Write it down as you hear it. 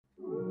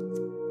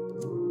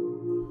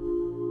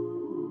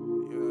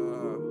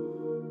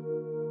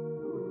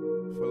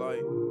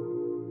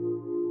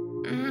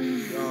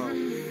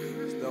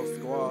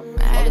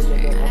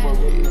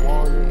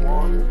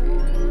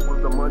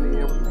Was the money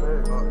and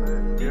respect.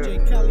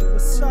 DJ Kelly,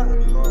 what's up?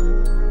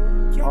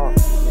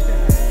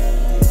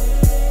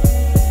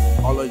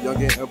 All a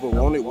youngin' ever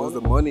wanted was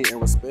the money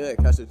and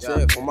respect. Cash a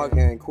check for my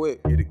gang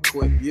quick, get it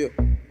quick, yeah.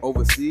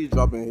 Overseas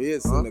dropping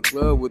hits in the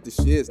club with the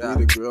shits.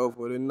 Need a girl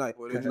for the night.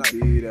 Could you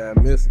be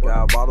that miss?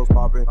 Got bottles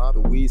popping,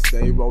 the weed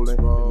stay rolling.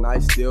 The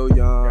night still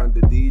young,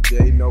 the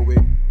DJ know it.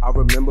 I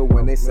remember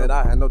when they said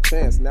I had no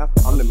chance. Now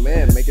I'm the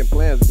man making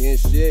plans, getting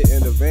shit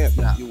in advance.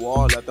 You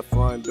all at the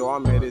front door, I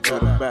made it to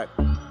the back.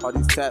 All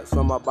these tats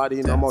on my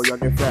body, no more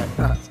young and fat.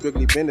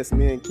 Strictly business,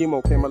 me and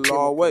Kimo came a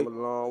long way.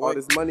 All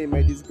this money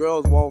made these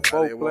girls want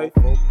folk play.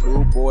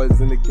 Blue boys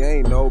in the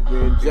game, no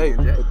B&J.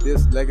 But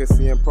this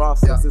legacy and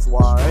process is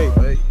why I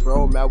hate.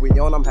 Bro, man, we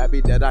on, I'm happy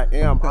that I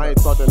am. I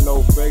ain't talking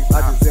no fakes, I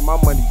just did my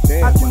money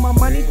dance. I do my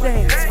money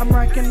dance. I'm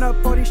racking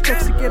up all these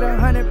checks to get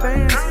 100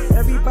 bands.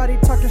 Everybody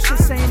talking shit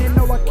saying they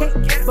know I can't.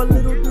 But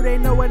little do they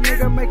know a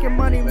nigga making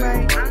money,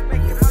 man.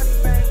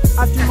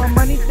 I do my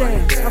money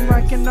dance. I'm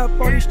racking up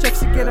all these checks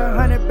to get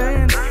 100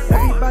 bands.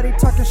 Everybody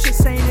talking shit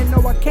saying they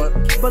know I can't.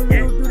 But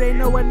little do they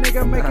know a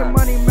nigga making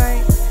money,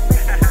 man.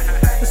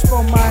 It's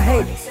for my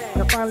haters.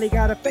 I finally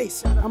got a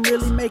face. I'm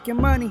really making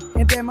money,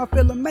 and damn, I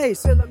feel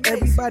amazed.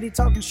 Everybody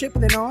talking shit,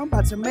 but they know I'm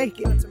about to make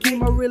it.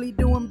 Kimo really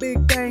doing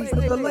big things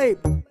with the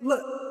label.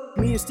 Look.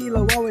 Me and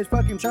Steelo always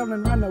fucking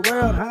traveling around the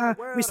world, huh?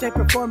 We stay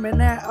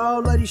performing at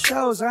all of these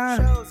shows, huh?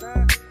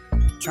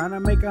 Tryna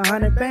make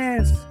 100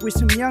 bands. We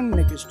some young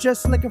niggas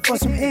just looking for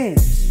some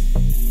ends.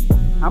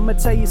 I'ma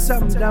tell you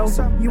something though.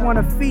 You want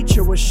a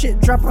feature? Well shit,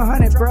 drop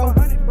 100, bro.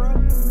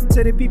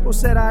 To the people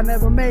said I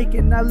never make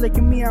it. Now look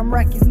at me, I'm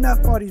racking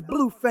up all these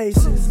blue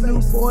faces. New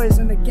boys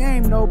in the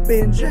game, no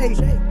B&J.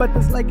 But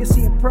this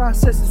legacy and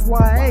process is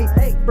why I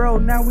hate. Bro,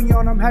 now we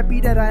on, I'm happy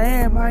that I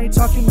am. I ain't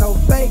talking no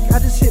fake, I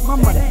just hit my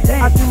money dance.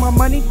 I do my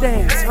money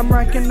dance. I'm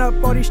racking up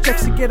all these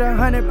checks to get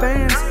 100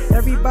 bands.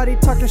 Everybody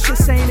talking shit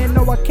saying they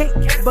know I can't.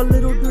 But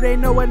little do they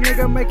know a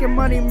nigga making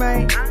money,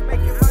 man.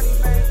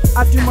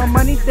 I do my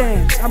money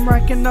dance. I'm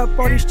racking up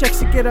all these checks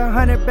to get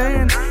 100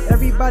 bands.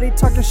 Everybody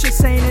talking shit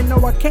saying they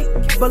know I can't.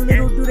 But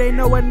little do they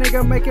know a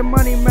nigga making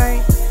money,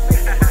 man.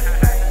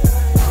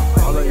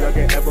 All a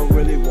youngin' ever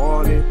really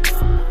wanted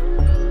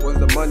was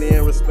the money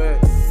and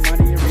respect.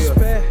 Money and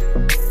respect.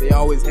 They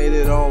always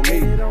hated on me.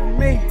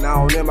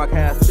 Now on them I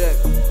cash check.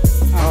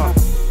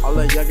 All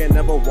a youngin'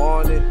 never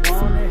wanted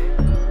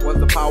was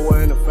the power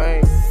and the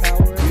fame.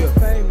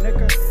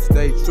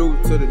 Stay true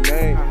to the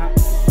name.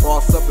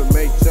 Boss up and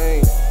make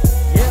change.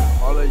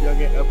 All a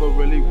youngin' ever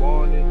really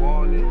wanted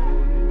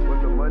was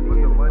the money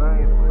and the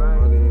fame.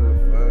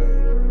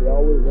 They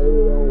always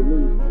hated on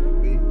me.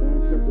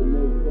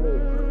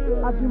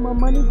 I do my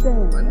money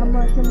dance. I'm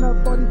racking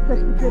up all these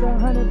checks to get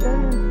 100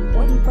 bands.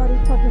 Everybody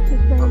talking shit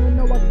saying they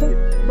know I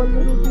can't. But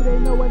little do they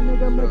know a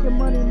nigga making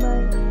money,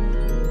 man.